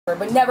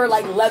but never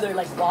like leather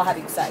like while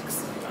having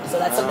sex. So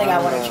that's something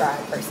I want to try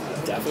personally.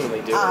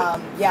 Definitely do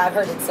it. Yeah, I've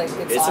heard it's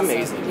awesome.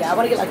 Amazing. Yeah, I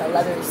want to get like a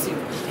leather suit.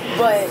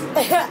 But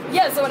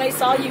yeah, so when I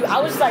saw you,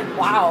 I was like,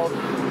 wow.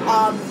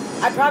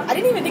 I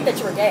didn't even think that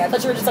you were gay. I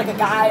thought you were just like a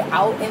guy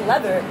out in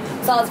leather.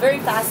 So I was very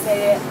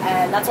fascinated,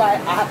 and that's why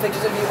I have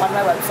pictures of you on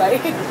my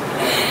website.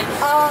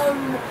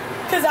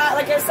 Because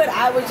like I said,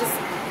 I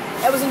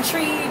was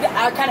intrigued.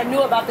 I kind of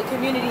knew about the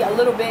community a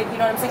little bit. You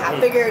know what I'm saying? I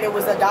figured it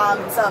was a dom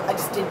and stuff. I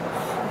just didn't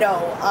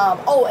know.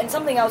 Oh, and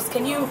something else.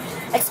 Can you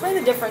explain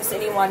the difference to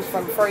anyone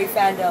from furry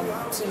fandom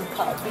to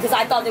pup? Because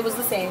I thought it was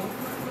the same.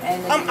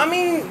 And I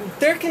mean,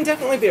 there can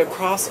definitely be a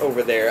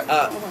crossover there.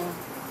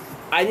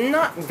 I'm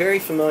not very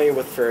familiar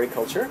with furry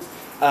culture.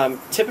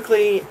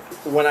 Typically,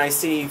 when I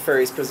see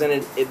furries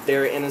presented,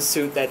 they're in a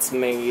suit that's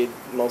made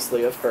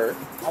mostly of fur.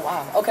 Oh,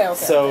 wow. Okay.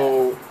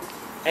 So,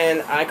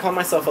 and I call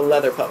myself a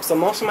leather pup. So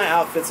most of my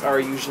outfits are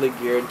usually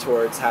geared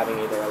towards having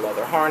either a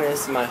leather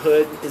harness. My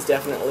hood is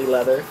definitely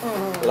leather.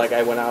 Like,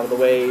 I went out of the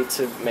way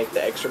to make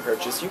the extra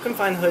purchase. You can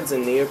find hoods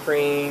in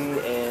neoprene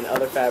and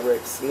other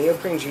fabrics.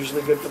 Neoprene's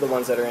usually good for the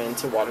ones that are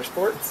into water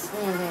sports.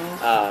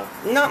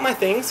 Not my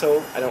thing,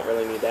 so I don't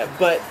really need that.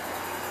 But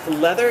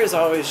leather has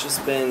always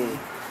just been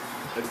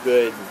a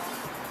good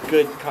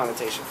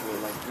connotation for me.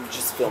 Like, you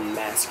just feel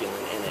masculine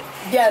in it.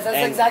 Yes,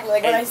 that's exactly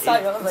like when I saw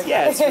you. I was like,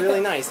 yeah, it's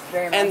really nice.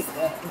 Very and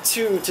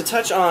to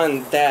touch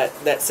on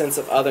that sense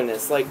of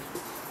otherness, like,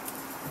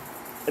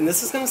 and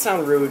this is going to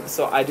sound rude,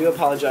 so I do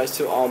apologize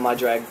to all my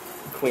drag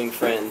queen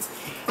friends.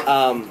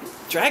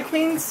 Drag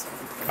queens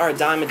are a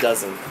dime a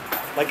dozen.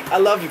 Like, I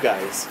love you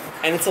guys,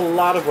 and it's a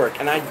lot of work,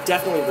 and I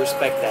definitely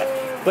respect that.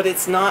 But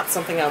it's not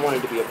something I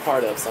wanted to be a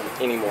part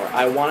of anymore.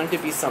 I wanted to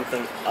be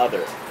something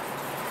other.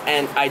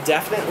 And I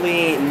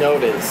definitely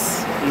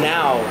notice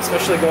now,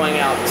 especially going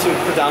out to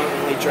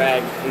predominantly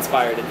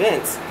drag-inspired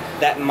events,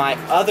 that my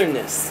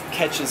otherness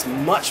catches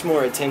much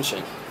more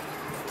attention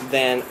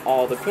than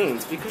all the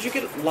queens, because you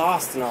get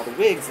lost in all the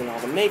wigs and all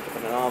the makeup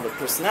and all the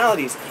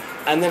personalities,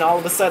 and then all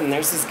of a sudden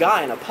there's this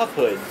guy in a pup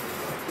hood.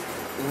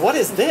 What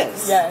is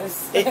this?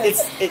 Yes.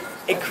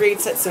 It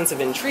creates that sense of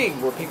intrigue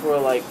where people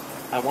are like,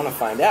 I want to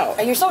find out.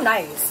 And you're so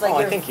nice.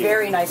 Like, you're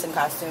very nice in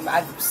costume.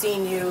 I've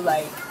seen you,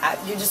 like,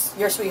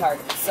 you're a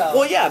sweetheart. So.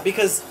 Well, yeah,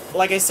 because,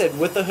 like I said,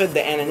 with the hood,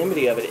 the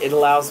anonymity of it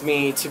allows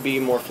me to be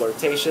more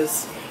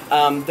flirtatious.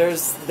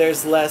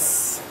 There's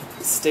less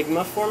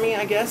stigma for me,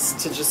 I guess,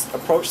 to just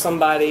approach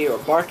somebody or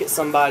bark at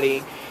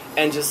somebody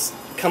and just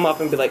come up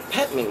and be like,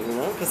 pet me, you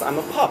know, because I'm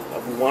a pup. I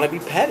want to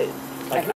be petted. Like,